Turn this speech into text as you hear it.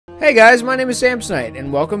Hey guys, my name is Samsonite,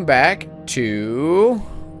 and welcome back to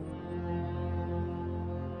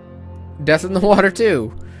Death in the Water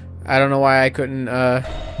 2. I don't know why I couldn't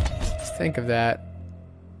think of that.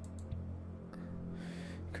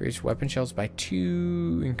 Increase weapon shells by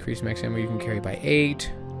 2. Increase max ammo you can carry by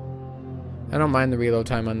 8. I don't mind the reload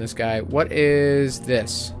time on this guy. What is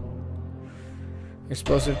this?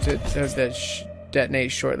 Explosive that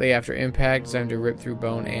detonates shortly after impact, designed to rip through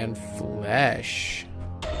bone and flesh.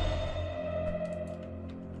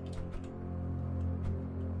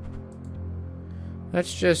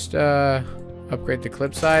 Let's just upgrade the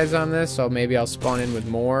clip size on this, so maybe I'll spawn in with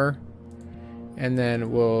more, and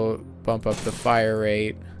then we'll bump up the fire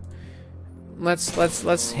rate.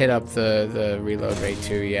 Let's hit up the reload rate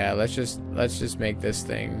too. Yeah, let's just make this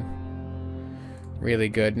thing really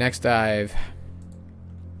good. Next dive.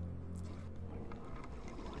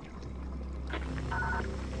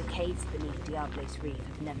 The caves beneath Diablo's Reef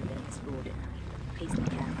have never been explored at night. Please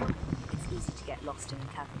be careful. It's easy to get lost in the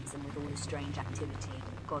caverns, and with all the strange activity,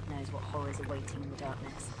 God knows what horrors are waiting in the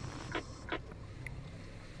darkness.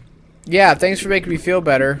 Yeah, thanks for making me feel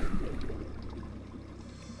better.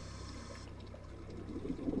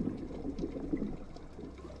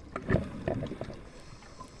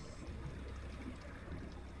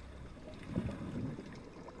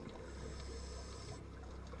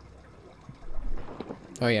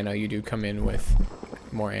 Oh yeah, no, you do come in with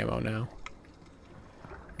more ammo now.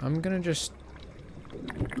 I'm gonna just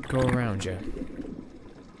go around you.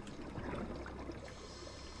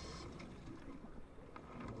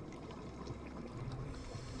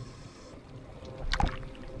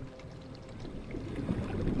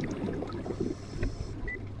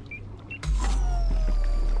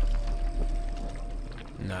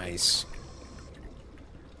 Nice.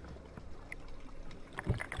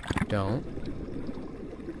 Don't.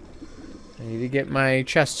 I need to get my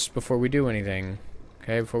chests before we do anything.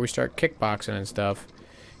 Okay, before we start kickboxing and stuff.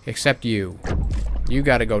 Except you. You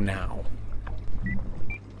gotta go now.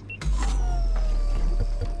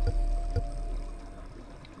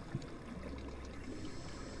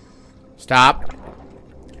 Stop.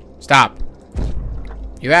 Stop.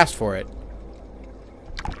 You asked for it.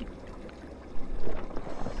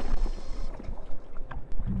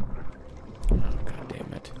 Oh, God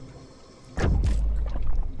damn it.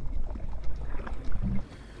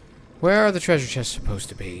 Where are the treasure chests supposed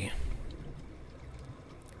to be?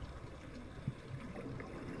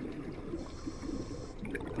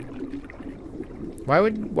 Why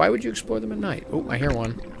would you explore them at night? Oh, I hear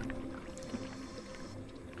one.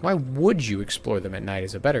 Why would you explore them at night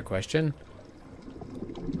is a better question.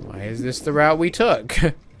 Why is this the route we took?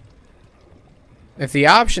 If the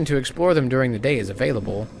option to explore them during the day is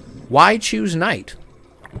available, why choose night?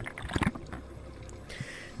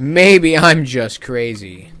 Maybe I'm just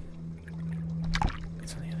crazy.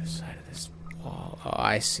 It's on the other side of this wall. Oh,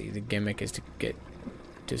 I see. The gimmick is to get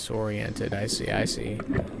disoriented. I see, I see.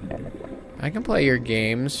 I can play your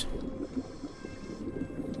games.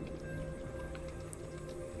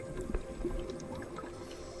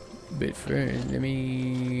 But first, let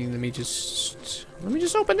me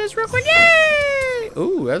just open this real quick. Yay!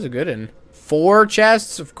 Ooh, that was a good one. 4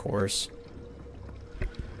 chests, of course.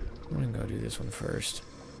 I'm gonna go do this one first.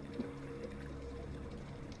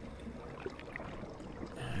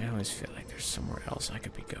 I always feel like there's somewhere else I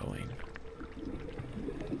could be going.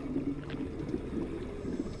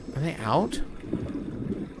 Are they out?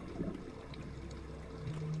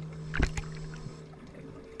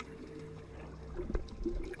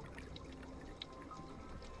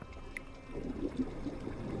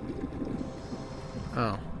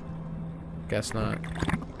 Oh. Guess not.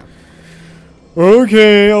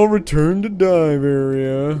 Okay, I'll return to dive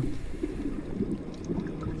area.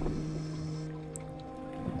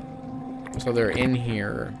 So they're in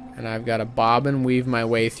here, and I've got to bob and weave my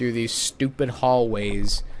way through these stupid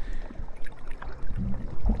hallways.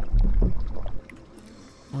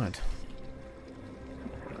 What?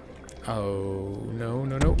 Oh, no,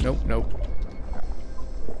 no, no, nope, nope.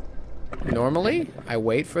 Normally, I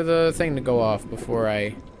wait for the thing to go off before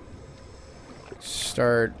I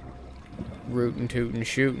start rootin' tootin'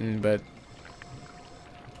 shooting, but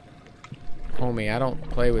homie, I don't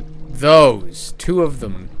play with those. 2 of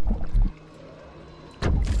them.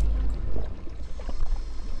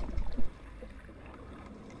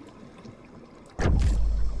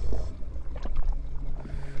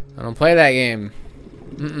 I don't play that game.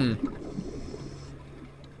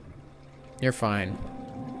 You're fine.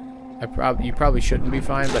 You probably shouldn't be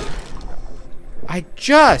fine, but I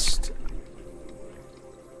just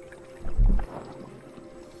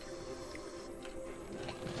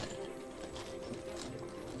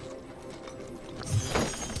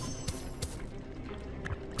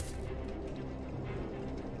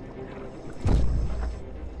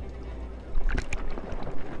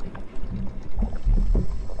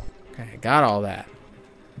got all that.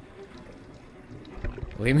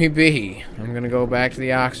 Leave me be. I'm gonna go back to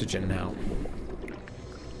the oxygen now.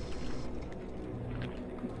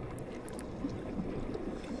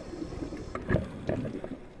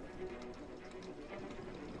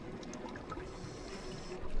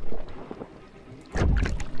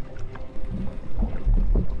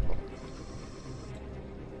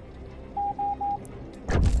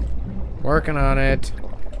 Working on it.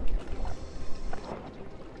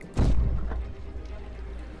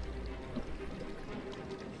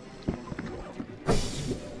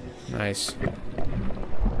 Nice.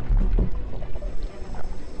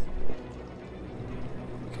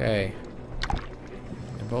 Okay.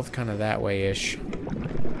 They're both kind of that way-ish.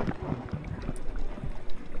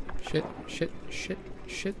 Shit, shit, shit,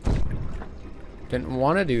 shit. Didn't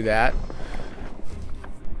want to do that.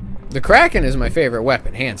 The Kraken is my favorite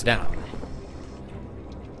weapon, hands down.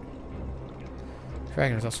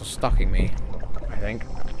 Kraken is also stalking me, I think.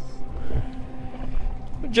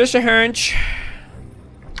 Just a hunch.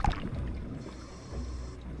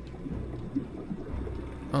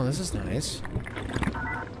 Oh, this is nice.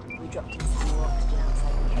 We dropped in some more oxygen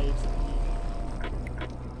outside the caves that we needed.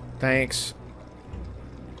 Thanks.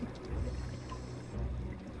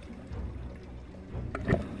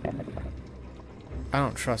 I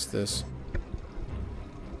don't trust this.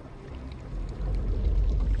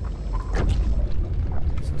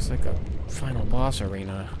 This looks like a final boss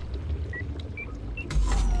arena.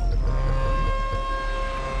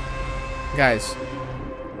 Guys,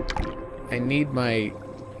 I need my...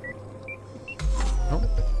 Oh.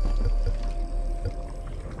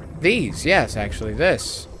 These, yes, actually,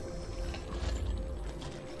 this.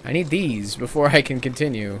 I need these before I can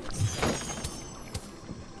continue.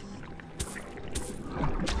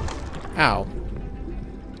 Ow.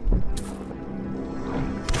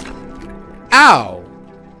 Ow!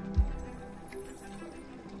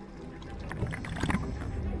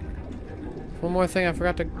 One more thing I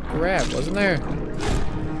forgot to grab, wasn't there?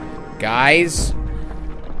 Guys?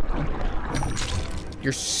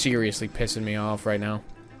 You're seriously pissing me off right now.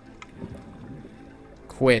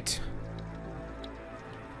 Quit.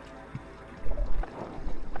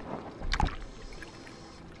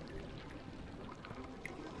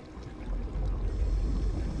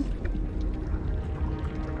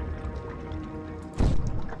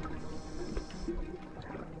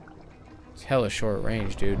 It's hella short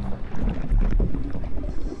range, dude.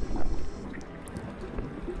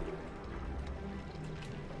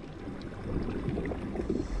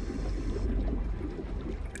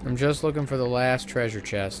 I'm just looking for the last treasure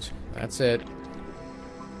chest. That's it.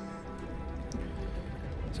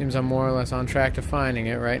 Seems I'm more or less on track to finding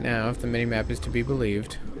it right now, if the minimap is to be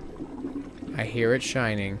believed. I hear it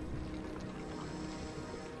shining.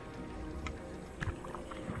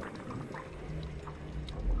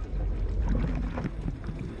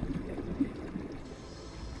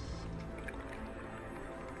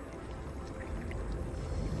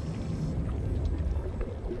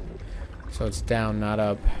 So it's down, not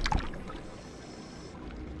up.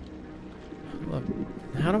 Look,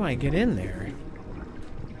 how do I get in there?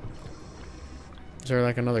 Is there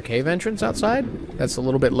like another cave entrance outside? That's a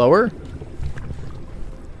little bit lower?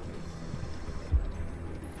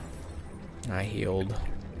 I healed.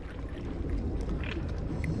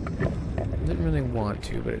 Didn't really want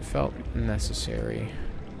to, but it felt necessary.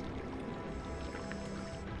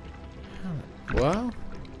 Well...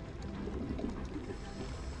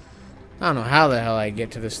 I don't know how the hell I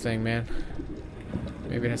get to this thing, man.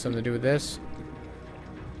 Maybe it has something to do with this.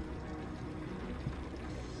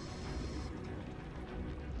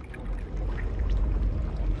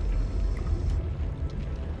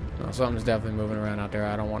 Oh, something's definitely moving around out there.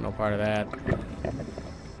 I don't want no part of that.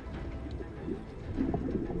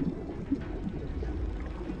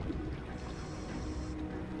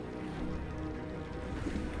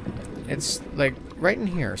 It's like right in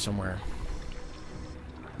here somewhere.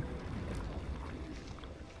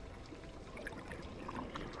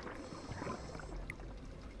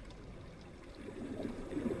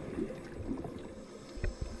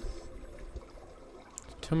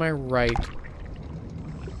 To my right.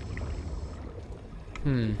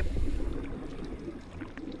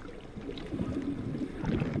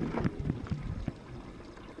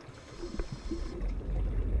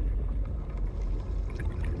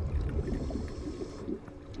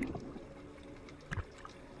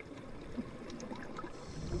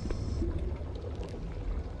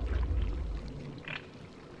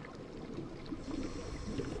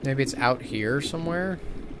 Maybe it's out here somewhere?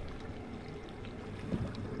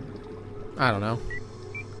 I don't know.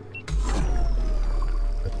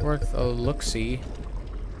 Worth a look-see.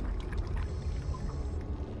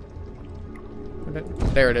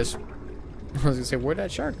 There it is. I was gonna say, where'd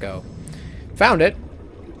that shark go? Found it.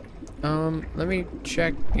 Let me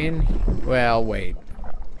check in. Well, wait.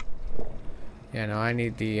 Yeah, no, I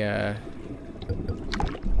need the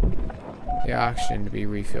oxygen to be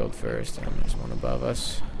refilled first. And there's one above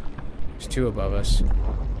us. There's two above us.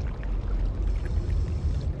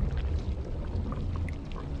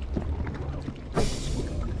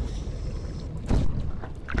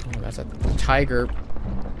 Oh, that's a tiger.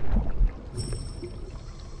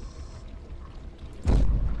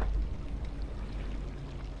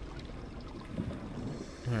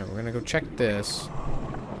 Alright, we're gonna go check this.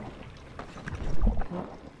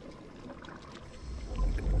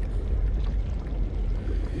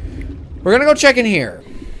 We're gonna go check in here.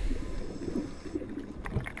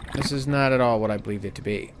 This is not at all what I believed it to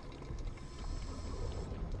be.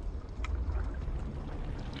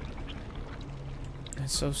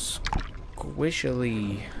 It's so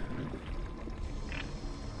squishily.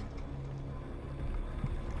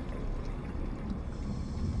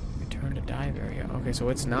 Return to dive area. Okay, so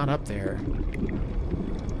it's not up there.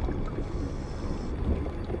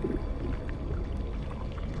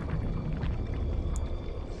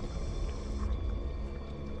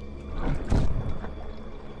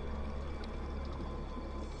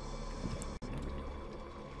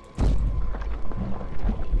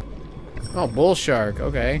 Oh, bull shark.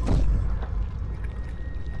 Okay.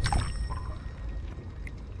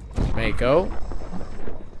 Mako.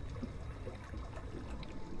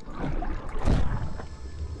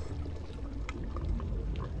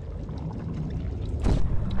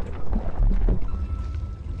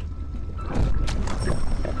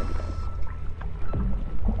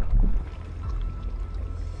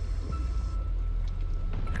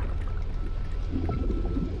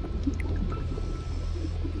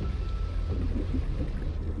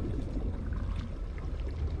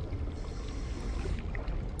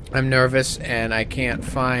 I'm nervous and I can't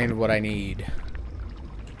find what I need.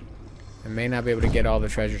 I may not be able to get all the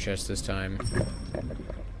treasure chests this time.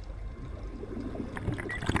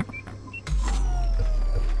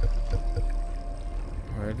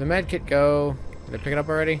 Where'd the medkit go? Did I pick it up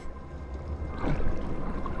already?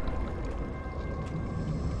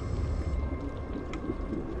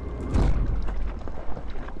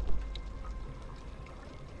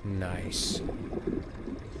 Nice.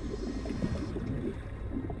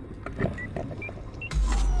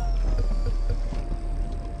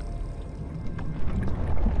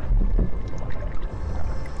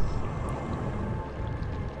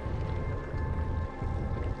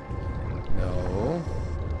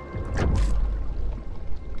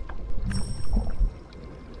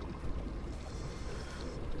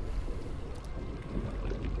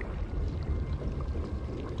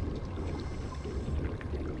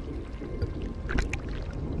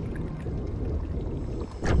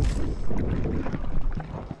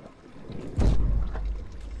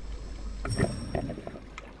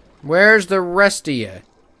 Where's the rest of you?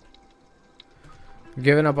 I'm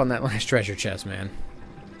giving up on that last treasure chest, man.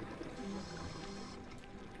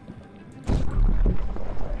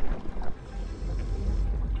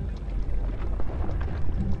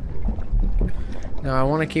 Now I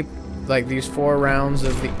want to keep like these 4 rounds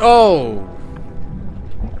of the... Oh!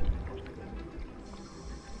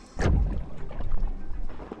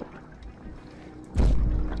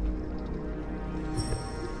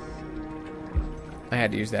 I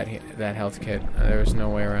had to use that health kit. There was no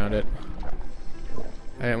way around it.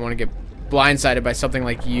 I didn't want to get blindsided by something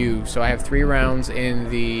like you. So I have 3 rounds in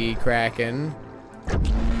the Kraken. I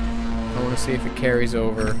want to see if it carries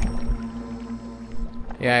over.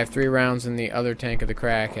 Yeah, I have 3 rounds in the other tank of the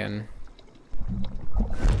Kraken.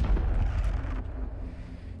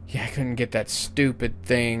 Yeah, I couldn't get that stupid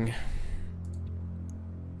thing.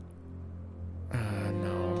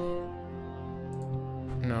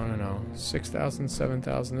 No. 6,000,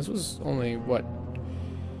 7,000. This was only, what,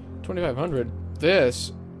 2,500.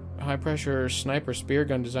 This, high-pressure sniper spear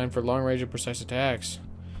gun designed for long-range and precise attacks.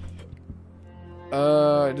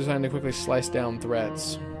 Designed to quickly slice down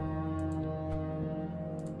threats.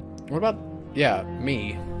 What about, yeah,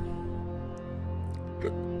 me?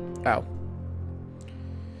 Ow.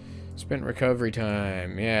 Sprint recovery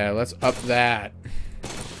time. Yeah, let's up that.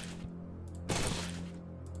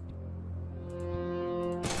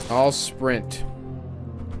 All sprint.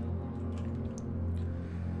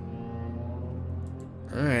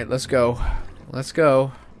 Alright, let's go. Let's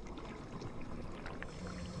go.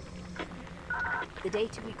 The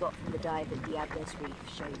data we got from the dive at Diablos Reef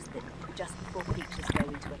shows that just before creatures go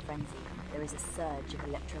into a frenzy, there is a surge of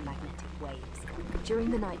electromagnetic waves.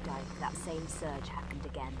 During the night dive, that same surge happened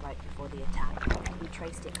again right before the attack. We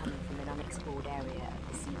traced it coming from an unexplored area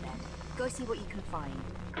of the seabed. Go see what you can find.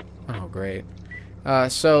 Oh, great.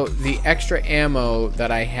 So the extra ammo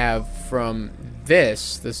that I have from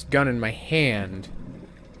this gun in my hand,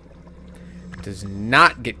 does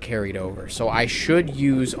not get carried over. So I should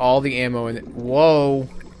use all the ammo in it. Whoa.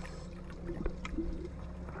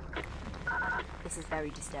 This is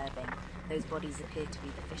very disturbing. Those bodies appear to be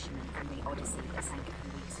the fishermen from the Odyssey that sank a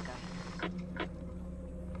few weeks ago.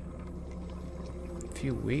 A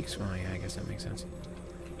few weeks? Well, yeah, I guess that makes sense.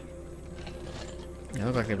 They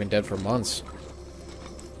look like they've been dead for months.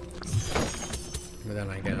 But then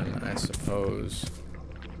again, I suppose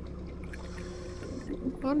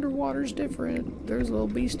underwater's different. There's little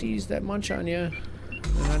beasties that munch on you.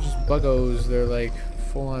 They're not just buggos, they're like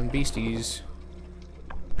full-on beasties.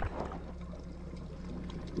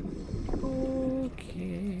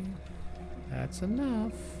 Okay. That's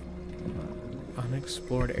enough.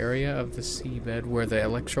 Unexplored area of the seabed where the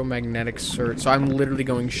electromagnetic surge... So I'm literally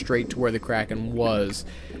going straight to where the Kraken was.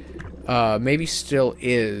 Maybe still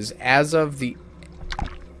is. As of the...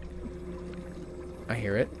 I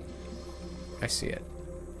hear it. I see it.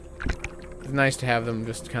 It's nice to have them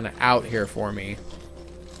just kind of out here for me.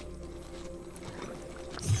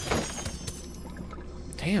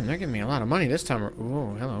 Damn, they're giving me a lot of money this time.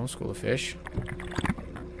 Ooh, hello, school of fish.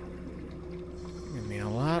 Giving me a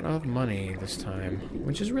lot of money this time,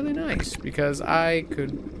 which is really nice because I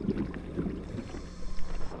could...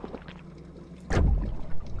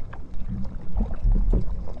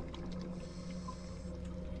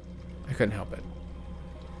 I couldn't help it.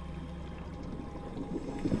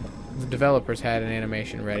 The developers had an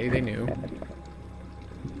animation ready, they knew.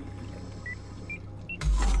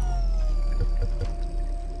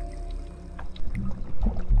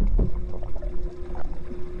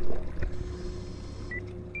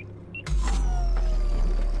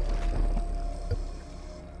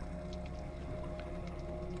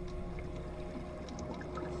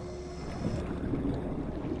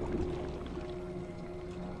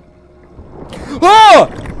 Oh!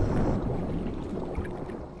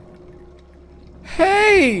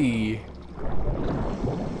 Hey!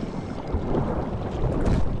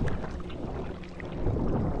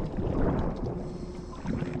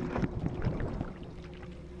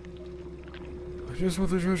 I just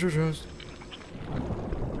want the treasure chest.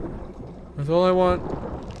 That's all I want.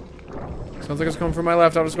 Sounds like it's coming from my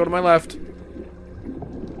left. I'll just go to my left.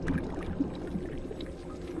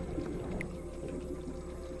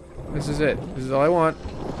 This is it. This is all I want.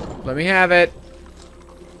 Let me have it.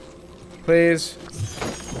 Please.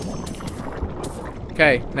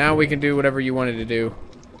 Okay, now we can do whatever you wanted to do.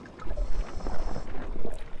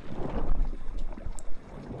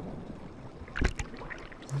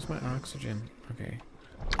 Where's my oxygen? Okay.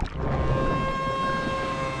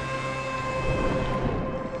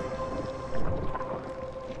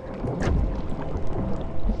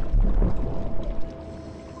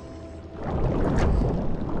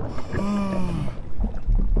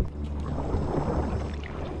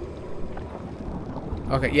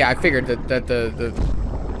 Okay, yeah, I figured that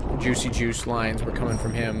the juicy juice lines were coming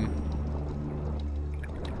from him.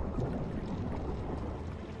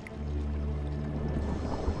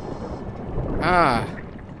 Ah.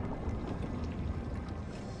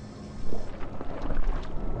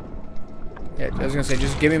 Yeah, I was gonna say,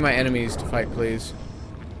 just give me my enemies to fight, please.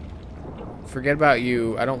 Forget about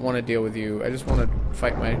you. I don't want to deal with you. I just want to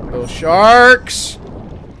fight my little sharks!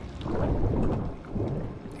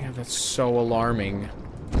 Yeah, that's so alarming.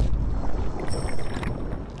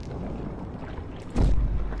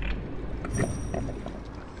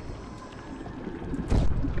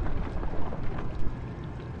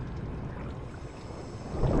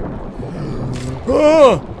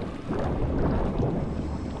 Oh!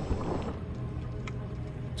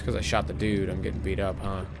 It's because I shot the dude. I'm getting beat up,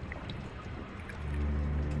 huh?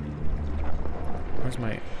 Where's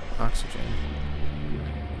my oxygen?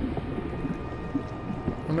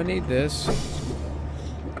 I'm gonna need this.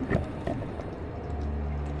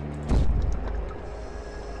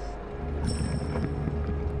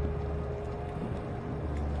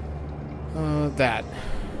 That.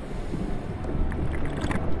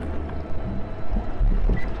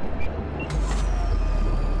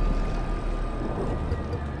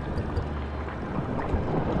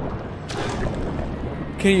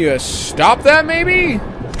 Can you stop that, maybe?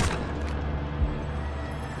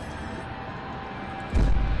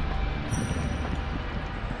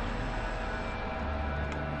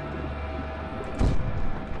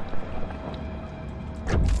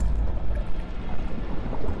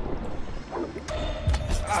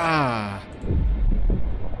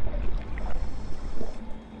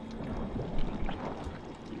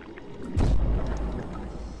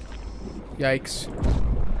 Yikes.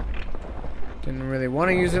 Didn't really want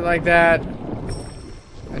to use it like that.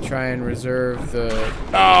 I try and reserve the...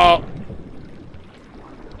 Oh!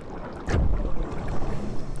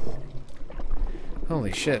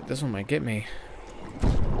 Holy shit, this one might get me.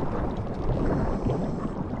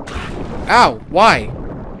 Ow! Why?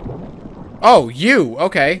 Oh, you!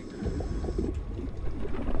 Okay.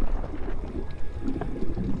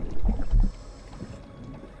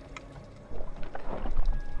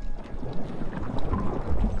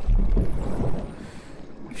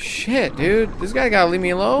 Shit, dude. This guy gotta leave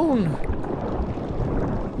me alone.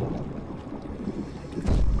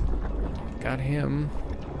 Got him.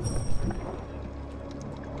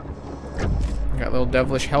 Got a little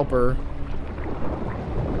devilish helper.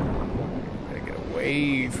 Gotta get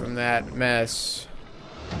away from that mess.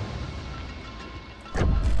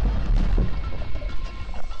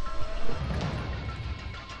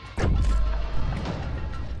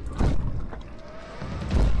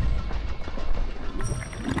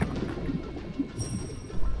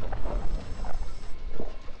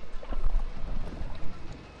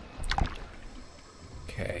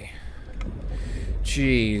 Okay.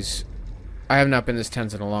 Jeez. I have not been this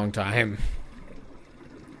tense in a long time.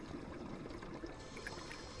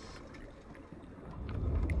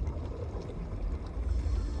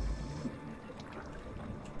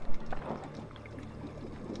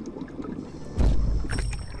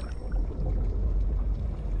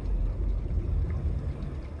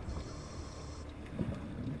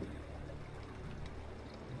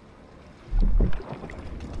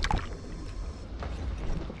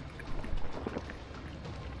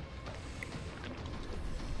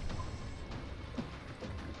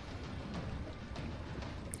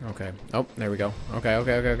 Okay. Oh, there we go.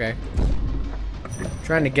 Okay.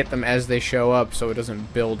 Trying to get them as they show up so it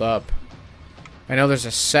doesn't build up. I know there's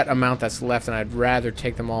a set amount that's left, and I'd rather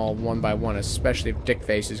take them all one by one, especially if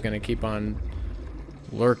Dickface is going to keep on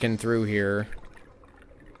lurking through here.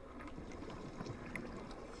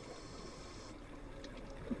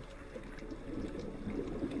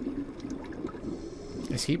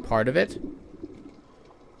 Is he part of it?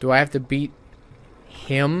 Do I have to beat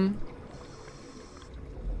him?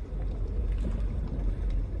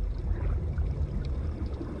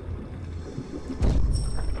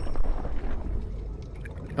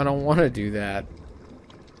 I don't want to do that.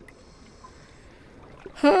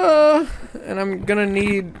 And I'm gonna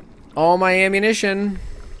need all my ammunition.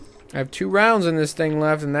 I have 2 rounds in this thing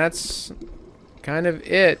left, and that's kind of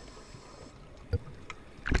it. I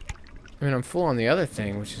mean, I'm full on the other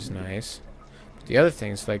thing, which is nice. But the other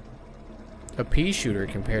thing's like a pea shooter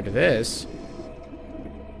compared to this.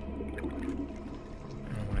 I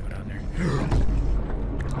don't want to go down there.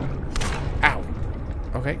 Ow!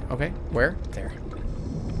 Okay. Where? There.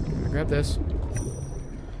 Grab this.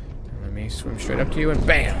 Let me swim straight up to you and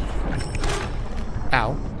BAM!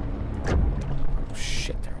 Ow. Oh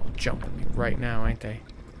shit, they're all jumping me right now, ain't they?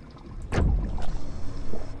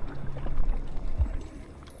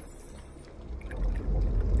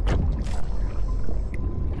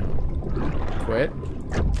 Quit.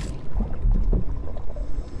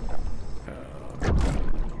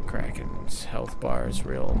 Kraken's health bar is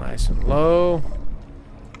real nice and low.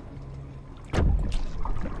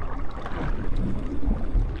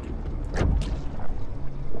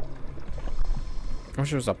 I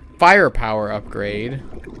wish there was a firepower upgrade.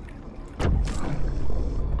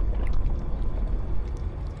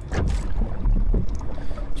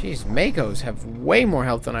 Jeez, Makos have way more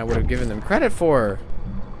health than I would have given them credit for.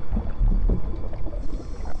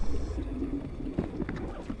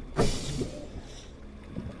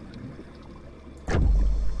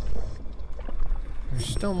 There's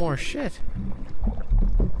still more shit.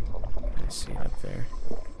 I see it up there.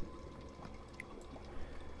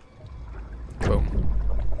 Boom.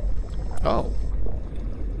 Oh.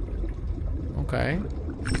 Okay.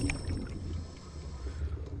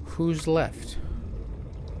 Who's left?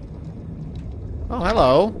 Oh,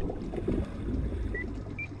 hello.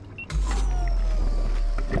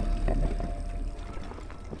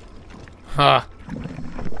 Huh.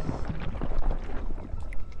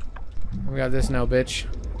 We got this now, bitch.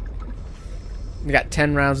 We got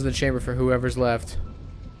 10 rounds in the chamber for whoever's left.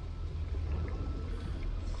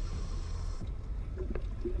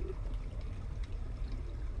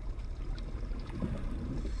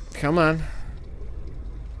 Come on.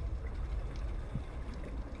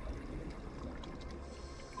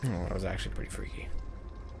 Oh, that was actually pretty freaky.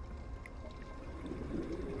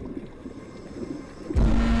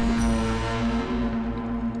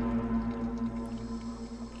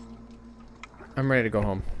 I'm ready to go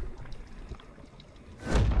home.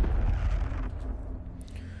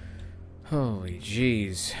 Holy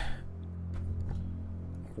jeez.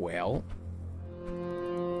 Well,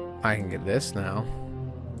 I can get this now.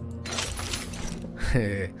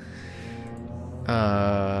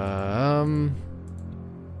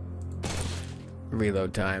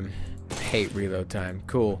 Reload time. Hate reload time.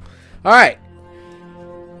 Cool. Alright.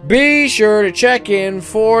 Be sure to check in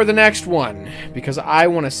for the next one, because I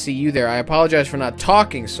want to see you there. I apologize for not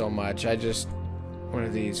talking so much. I just... One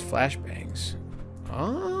of these flashbangs.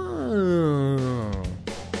 Oh.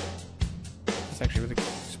 That's actually really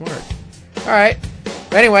smart. Alright.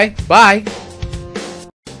 Anyway, bye.